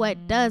 This is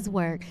what does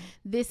work.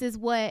 This is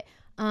what,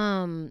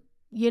 you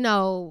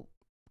know,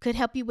 could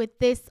help you with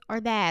this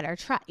or that, or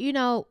try, you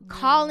know,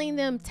 calling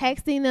them,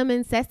 texting them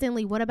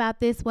incessantly. What about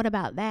this? What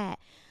about that?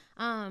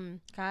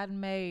 Cotton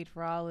Made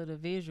for all of the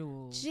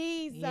visuals.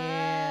 Jesus.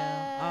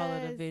 Yeah, all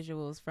of the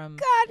visuals, from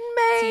Cotton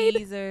Made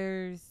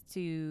teasers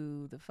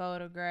to the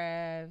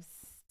photographs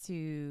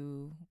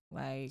to,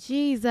 like,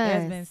 Jesus.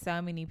 There's been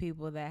so many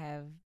people that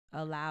have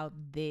allowed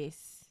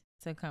this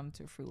to come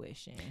to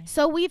fruition.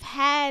 So we've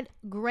had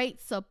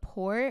great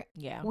support.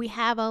 Yeah. We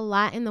have a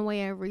lot in the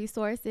way of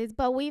resources,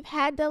 but we've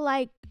had to,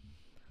 like,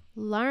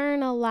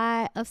 learn a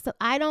lot of stuff.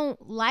 I don't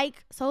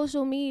like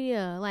social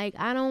media. Like,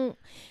 I don't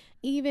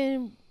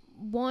even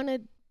want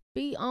to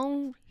be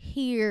on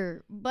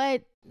here,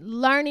 but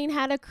learning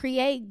how to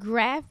create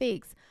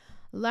graphics,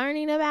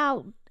 learning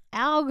about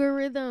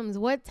algorithms,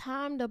 what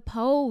time to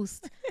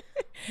post,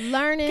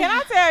 learning. Can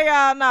I tell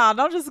y'all? No,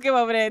 don't just skip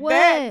over that. What?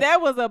 That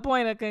was a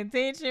point of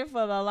contention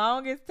for the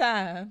longest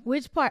time.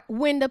 Which part?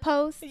 When to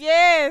post?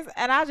 Yes,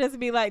 and I just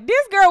be like,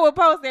 this girl will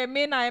post at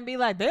midnight and be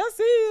like, they'll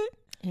see it,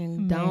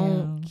 and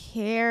don't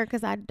care,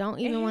 because I don't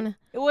even want to.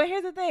 Well,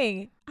 here's the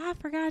thing. I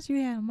forgot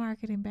you had a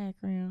marketing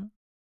background.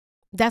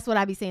 That's what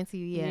I be saying to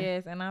you. Yeah.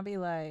 Yes, and I'll be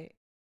like,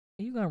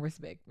 you gonna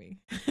respect me.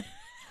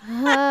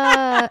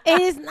 And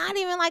it's not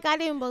even like I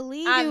didn't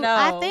believe you. I know.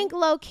 I think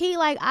low key,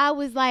 like, I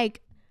was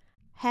like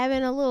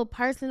having a little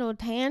personal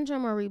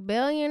tantrum or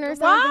rebellion or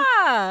something.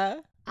 Why?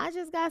 I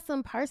just got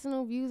some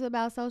personal views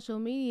about social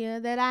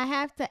media that I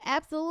have to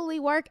absolutely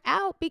work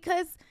out,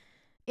 because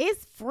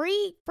it's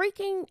free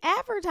freaking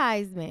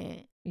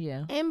advertisement.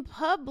 Yeah. And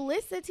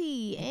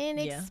publicity and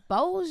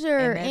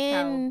exposure,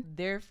 and that's how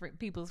their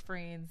people's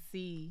friends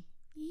see.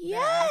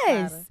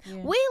 Yes.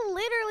 We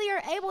literally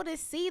are able to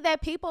see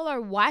that people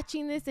are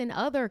watching this in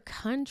other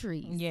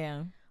countries.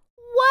 Yeah.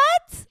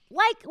 What?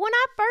 Like, when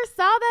I first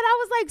saw that, I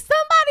was like,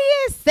 somebody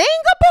in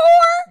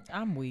Singapore?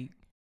 I'm weak.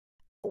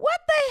 What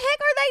the heck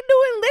are they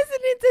doing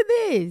listening to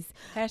this?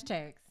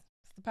 Hashtags.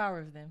 It's the power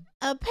of them.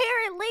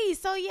 Apparently.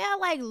 So, yeah,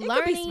 like, it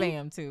learning. It could be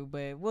spam, too,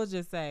 but we'll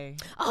just say.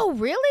 Oh,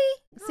 really?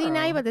 Girl. See,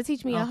 now you're about to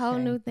teach me a whole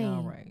new thing.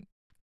 All right.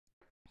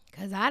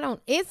 Because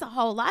it's a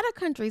whole lot of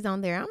countries on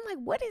there. I'm like,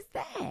 what is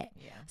that?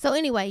 Yeah. So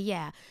anyway,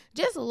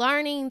 just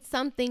learning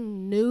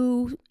something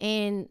new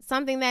and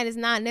something that is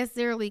not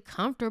necessarily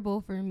comfortable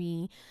for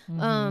me.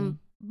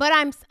 But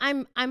I'm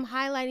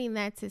highlighting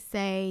that to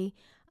say,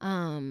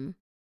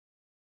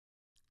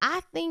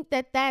 I think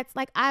that's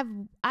like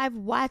I've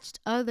watched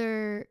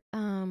other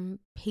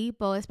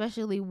people,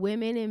 especially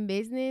women in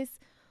business,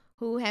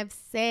 who have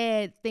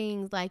said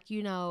things like,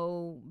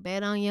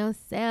 bet on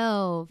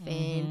yourself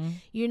and,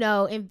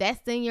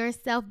 invest in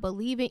yourself,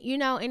 believe it,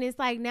 and it's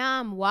like now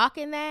I'm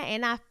walking that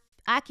and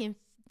I can,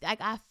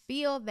 like, I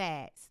feel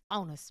that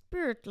on a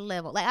spiritual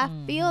level. Like, I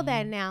feel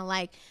that now.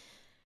 Like,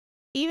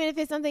 even if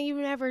it's something you've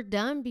never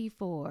done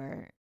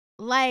before,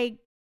 like,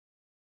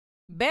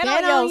 bet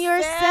on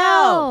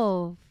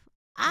yourself.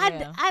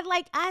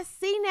 I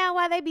see now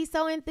why they be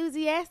so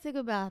enthusiastic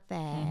about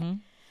that.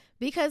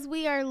 Because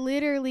we are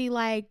literally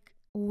like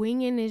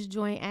winging this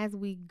joint as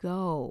we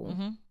go.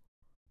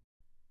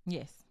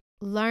 Yes.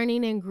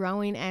 Learning and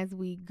growing as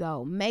we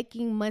go.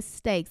 Making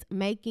mistakes.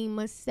 I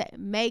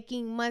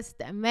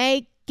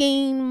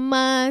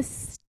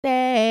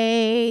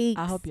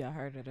hope y'all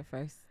heard it the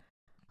first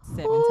 7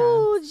 times.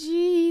 Oh,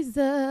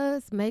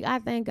 Jesus. I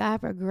thank God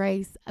for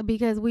grace,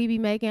 because we be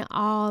making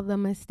all the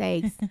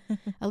mistakes.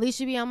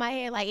 Alicia be on my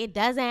head like, it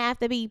doesn't have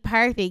to be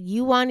perfect.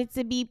 You want it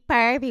to be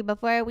perfect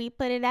before we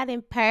put it out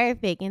in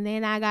perfect. And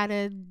then I got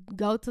to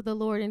go to the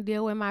Lord and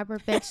deal with my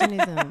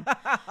perfectionism.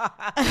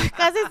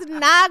 Because it's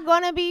not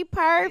going to be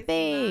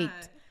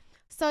perfect.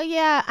 So,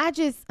 yeah,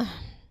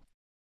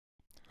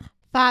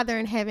 Father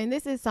in heaven,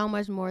 this is so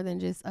much more than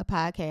just a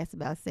podcast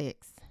about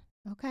sex.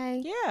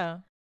 Okay? Yeah.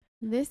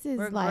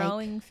 We're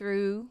growing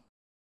through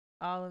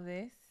all of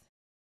this.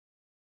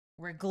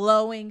 We're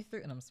glowing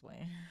through. And I'm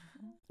swaying.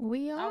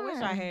 We are. I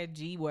wish I had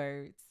G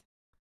words.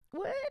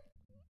 What?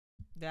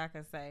 That I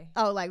could say.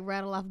 Oh, like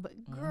rattle off. But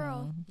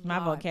girl. My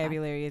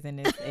vocabulary isn't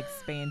as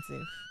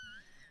expansive.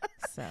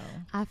 So.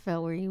 I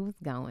felt where you was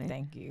going.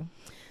 Thank you.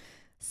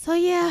 So,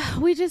 yeah,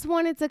 we just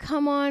wanted to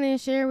come on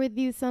and share with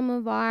you some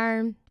of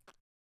our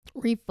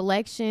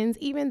reflections,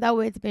 even though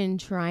it's been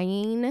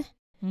trying.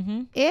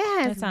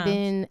 It has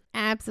been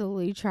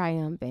absolutely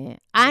triumphant.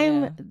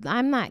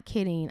 I'm not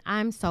kidding.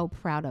 I'm so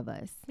proud of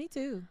us. Me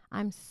too.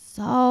 I'm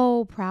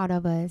so proud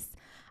of us.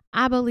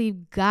 I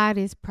believe God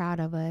is proud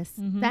of us.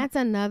 That's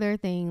another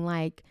thing,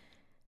 like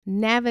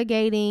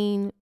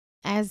navigating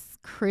as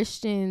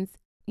Christians,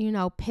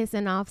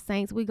 pissing off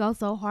saints. We go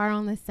so hard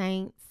on the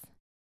saints,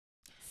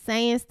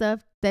 saying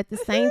stuff that the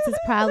saints is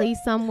probably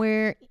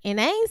somewhere and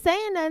they ain't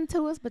saying nothing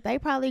to us, but they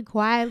probably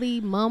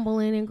quietly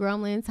mumbling and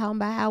grumbling, talking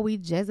about how we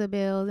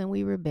Jezebels and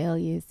we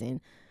rebellious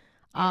and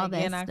all that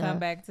stuff. And I come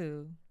back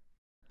to,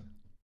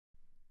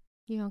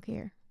 you don't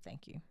care.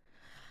 Thank you.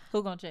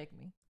 Who gonna check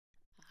me?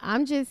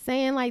 I'm just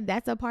saying, like,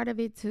 that's a part of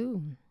it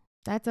too.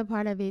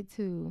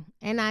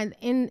 And I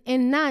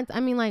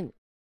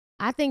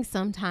think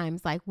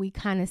sometimes, like, we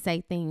kind of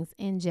say things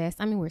in jest.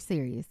 I mean, we're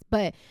serious,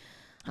 but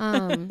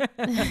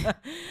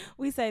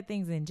we say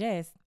things in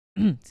jest.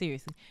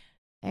 Seriously,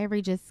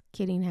 every just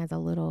kidding has a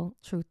little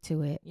truth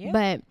to it. Yeah.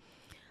 But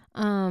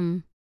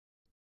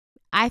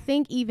I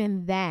think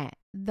even that,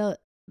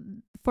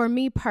 for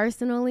me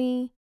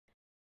personally,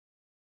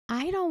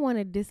 I don't want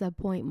to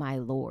disappoint my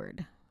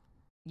Lord.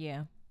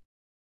 Yeah.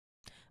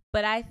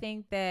 But I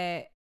think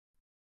that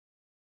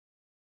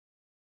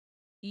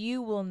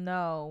you will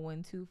know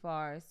when too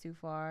far is too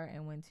far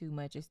and when too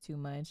much is too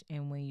much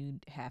and when you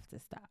have to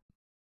stop.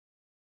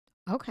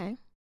 Okay.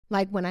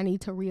 Like when I need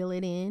to reel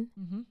it in.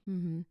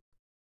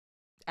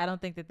 I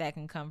don't think that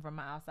can come from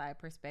an outside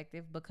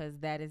perspective, because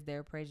that is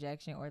their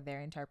projection or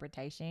their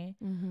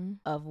interpretation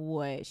of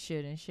what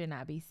should and should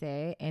not be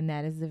said. And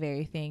that is the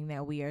very thing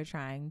that we are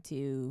trying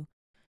to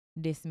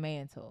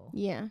dismantle.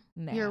 Yeah,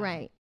 now. You're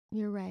right.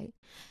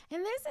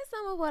 And this is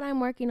some of what I'm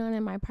working on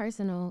in my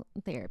personal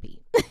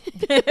therapy.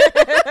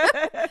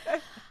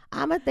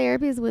 I'm a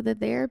therapist with a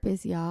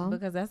therapist, y'all.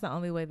 Because that's the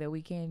only way that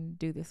we can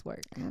do this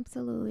work.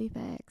 Absolutely.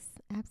 Facts.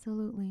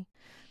 Absolutely.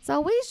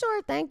 So we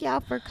sure thank y'all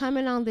for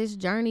coming on this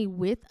journey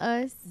with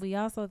us. We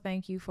also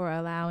thank you for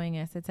allowing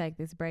us to take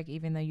this break,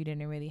 even though you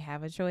didn't really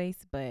have a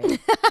choice. But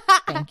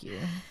thank you.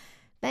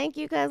 Thank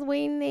you, because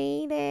we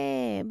need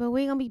it. But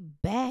we're going to be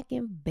back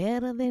and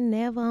better than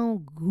ever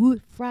on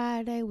Good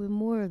Friday with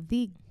more of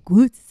the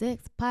Good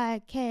Sex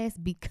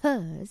Podcast,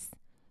 because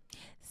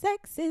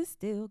sex is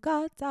still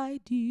God's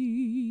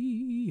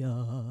idea.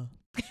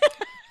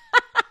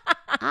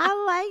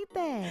 I like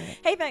that.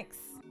 Hey, thanks.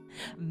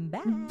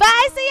 Bye.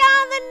 Bye. See you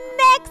on the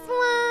next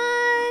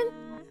one.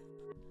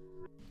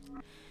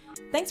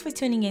 Thanks for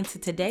tuning in to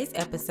today's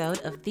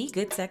episode of the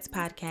Good Sex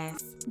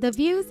Podcast. The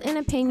views and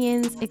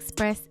opinions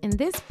expressed in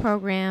this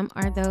program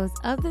are those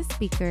of the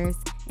speakers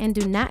and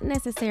do not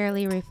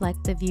necessarily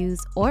reflect the views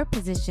or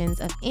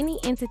positions of any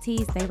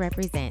entities they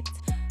represent.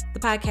 The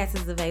podcast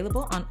is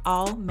available on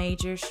all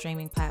major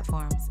streaming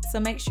platforms, so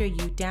make sure you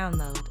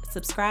download,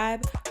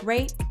 subscribe,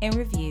 rate, and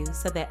review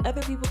so that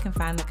other people can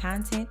find the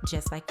content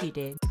just like you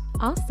did.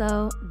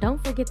 Also,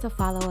 don't forget to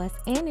follow us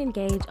and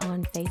engage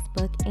on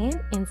Facebook and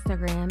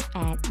Instagram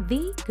at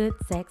The Good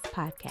Sex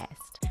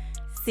Podcast.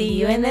 See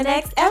you in the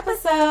next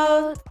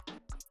episode.